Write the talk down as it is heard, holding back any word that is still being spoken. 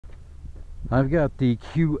I've got the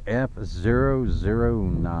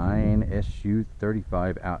QF009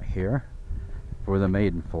 SU-35 out here for the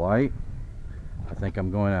maiden flight. I think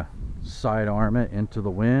I'm going to sidearm it into the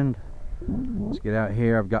wind. Let's get out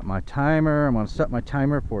here. I've got my timer. I'm going to set my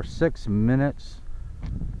timer for 6 minutes.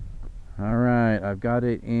 Alright, I've got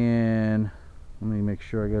it in, let me make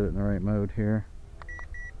sure I got it in the right mode here.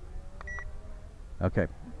 Okay,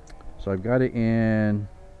 so I've got it in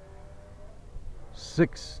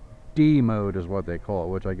 6D mode is what they call it,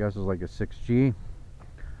 which I guess is like a 6G.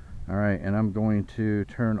 Alright, and I'm going to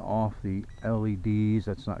turn off the LEDs.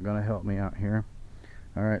 That's not going to help me out here.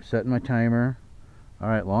 Alright, setting my timer.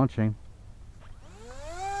 Alright, launching.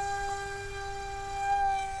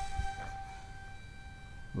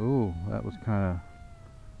 Ooh, that was kind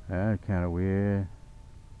of weird.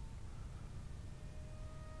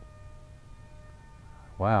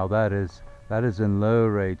 Wow, that is in low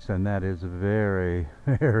rates, and that is very,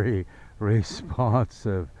 very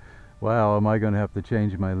responsive. Wow, am I going to have to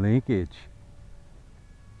change my linkage?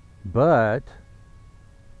 But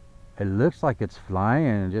it looks like it's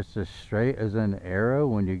flying just as straight as an arrow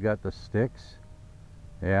when you got the sticks.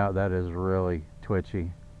 Yeah, that is really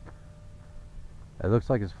twitchy. It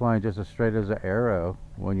looks like it's flying just as straight as an arrow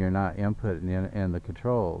when you're not inputting in the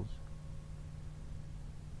controls.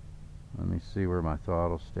 Let me see where my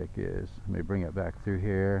throttle stick is. Let me bring it back through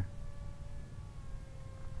here.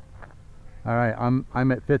 Alright,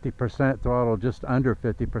 I'm at 50% throttle, just under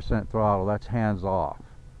 50% throttle. That's hands off.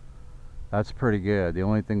 That's pretty good. The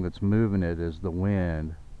only thing that's moving it is the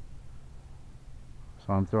wind.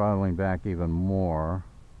 So I'm throttling back even more.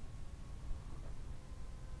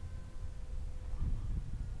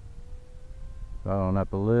 Throttling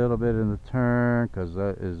up a little bit in the turn, because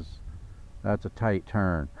that's a tight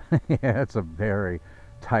turn. Yeah, it's a very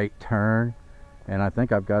tight turn, and I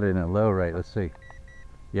think I've got it in a low rate. Let's see.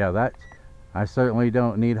 Yeah, I certainly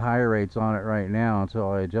don't need higher rates on it right now until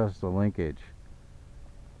I adjust the linkage.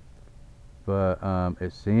 But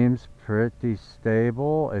it seems pretty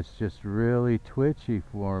stable. It's just really twitchy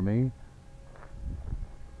for me.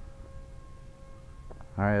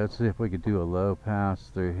 Alright, let's see if we could do a low pass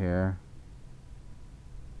through here.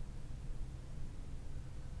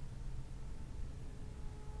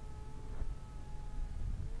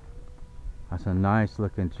 That's a nice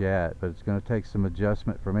looking jet, but it's going to take some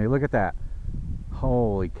adjustment for me. Look at that.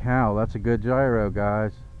 Holy cow, that's a good gyro,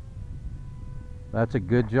 guys. That's a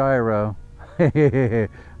good gyro. It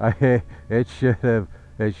should have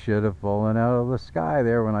fallen out of the sky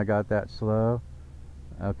there when I got that slow.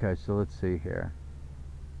 Okay, so let's see here.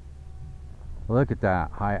 Look at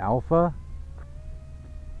that. High alpha.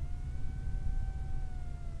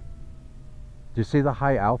 Do you see the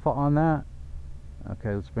high alpha on that?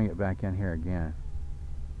 Okay, let's bring it back in here again.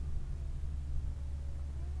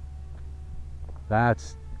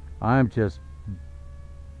 I'm just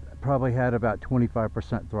probably had about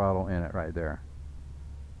 25% throttle in it right there.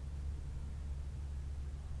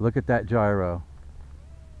 Look at that gyro.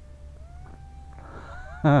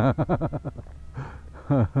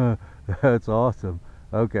 That's awesome.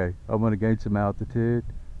 Okay, I'm going to gain some altitude.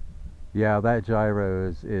 Yeah, that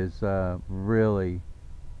gyro is really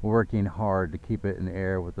working hard to keep it in the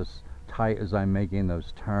air with as tight as I'm making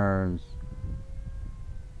those turns.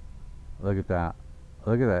 Look at that.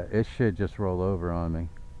 Look at that. It should just roll over on me.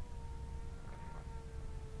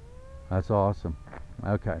 That's awesome.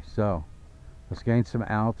 Okay, so let's gain some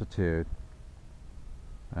altitude.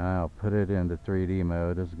 I'll put it into 3D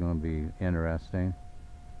mode. This is going to be interesting.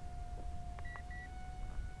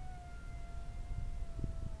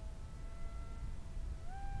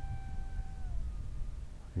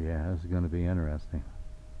 Yeah, this is going to be interesting.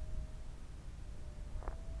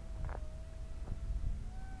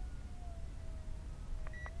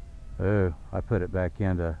 Oh, I put it back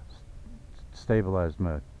into stabilized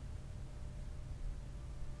mode.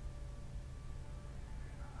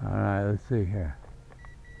 Alright, let's see here.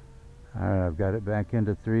 Alright, I've got it back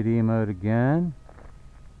into 3D mode again.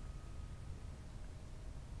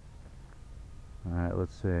 Alright,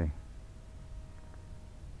 let's see.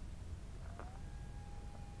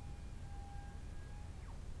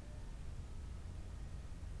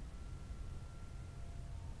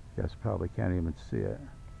 Guess probably can't even see it.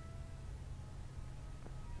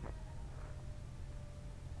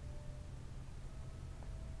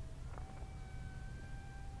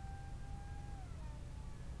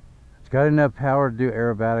 It's got enough power to do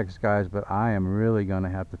aerobatics, guys, but I am really going to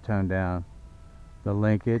have to tone down the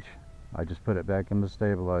linkage. I just put it back into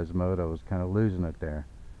stabilized mode. I was kind of losing it there.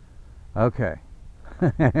 Okay.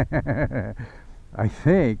 I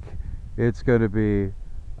think it's going to be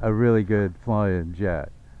a really good flying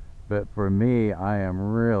jet. but for me, I am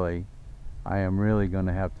really going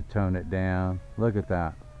to have to tone it down. Look at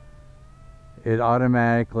that. It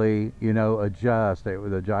automatically, you know, adjusts.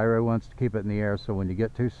 The gyro wants to keep it in the air, so when you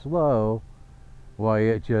get too slow, well,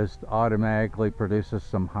 it just automatically produces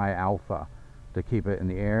some high alpha to keep it in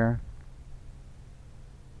the air.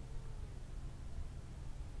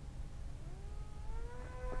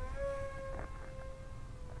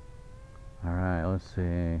 All right, let's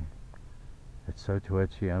see. It's so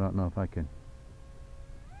twitchy, I don't know if I can.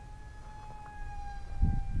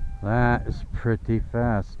 That is pretty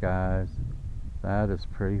fast, guys. That is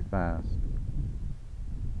pretty fast.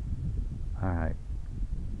 All right.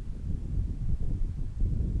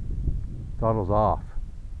 Throttle's off.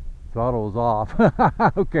 Throttle's off.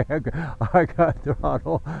 Okay, I got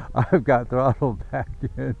throttle. I've got throttle back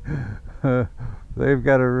in. They've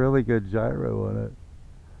got a really good gyro on it.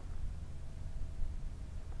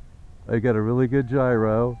 They got a really good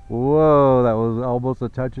gyro. Whoa, that was almost a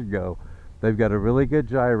touch and go. They've got a really good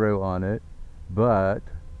gyro on it, but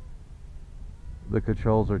the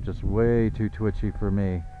controls are just way too twitchy for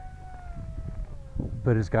me.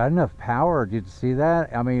 But it's got enough power. Did you see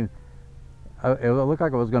that? I mean, it looked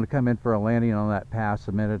like it was going to come in for a landing on that pass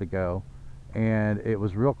a minute ago, and it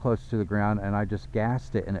was real close to the ground, and I just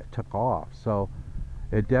gassed it and it took off. So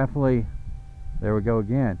it definitely, there we go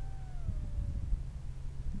again,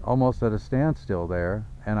 almost at a standstill there,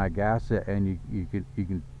 and I gas it, and you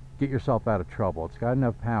can get yourself out of trouble. It's got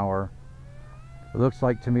enough power. It looks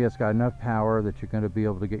like to me it's got enough power that you're going to be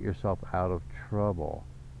able to get yourself out of trouble.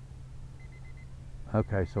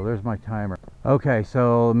 Okay, so there's my timer. Okay,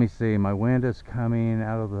 so let me see. My wind is coming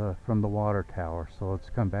out of from the water tower. So let's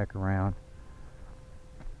come back around.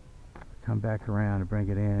 Come back around and bring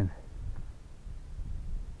it in.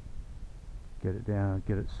 Get it down.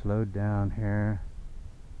 Get it slowed down here.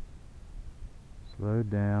 Slowed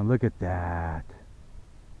down. Look at that.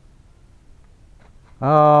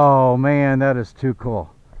 Oh man, that is too cool.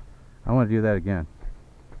 I want to do that again.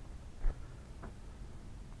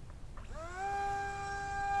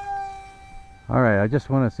 Alright, I just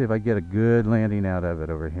want to see if I get a good landing out of it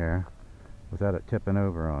over here without it tipping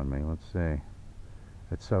over on me. Let's see.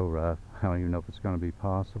 It's so rough. I don't even know if it's going to be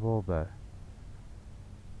possible, but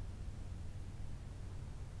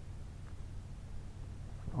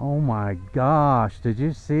oh my gosh, did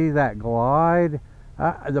you see that glide?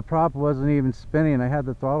 The prop wasn't even spinning. I had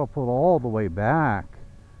the throttle pulled all the way back.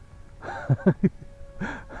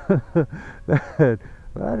 That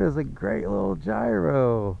is a great little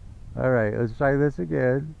gyro. Alright, let's try this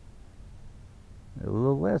again. A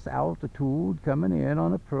little less altitude coming in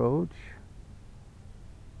on approach.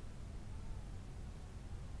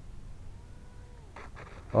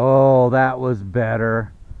 Oh, that was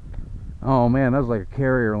better. Oh man, that was like a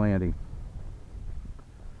carrier landing.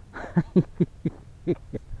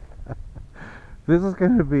 This is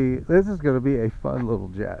gonna be a fun little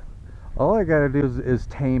jet. All I gotta do is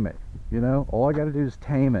tame it, you know. All I gotta do is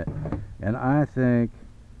tame it, and I think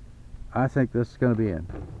this is gonna be in.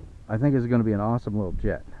 I think it's gonna be an awesome little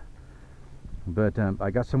jet. But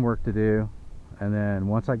I got some work to do, and then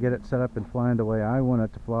once I get it set up and flying the way I want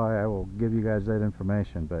it to fly, I will give you guys that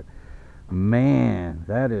information. But man,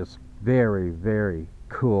 that is very, very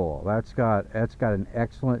cool. That's got an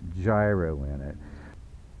excellent gyro in it.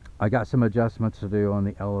 I got some adjustments to do on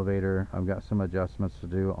the elevator. I've got some adjustments to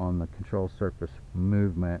do on the control surface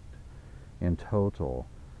movement in total.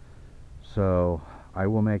 So I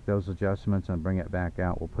will make those adjustments and bring it back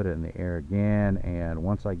out. We'll put it in the air again, and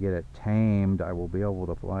once I get it tamed, I will be able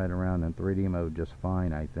to fly it around in 3D mode just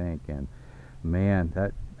fine, I think. And man,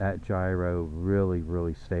 that gyro really,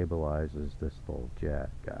 really stabilizes this little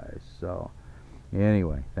jet, guys. So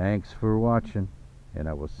anyway, thanks for watching, and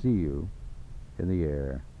I will see you in the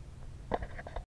air.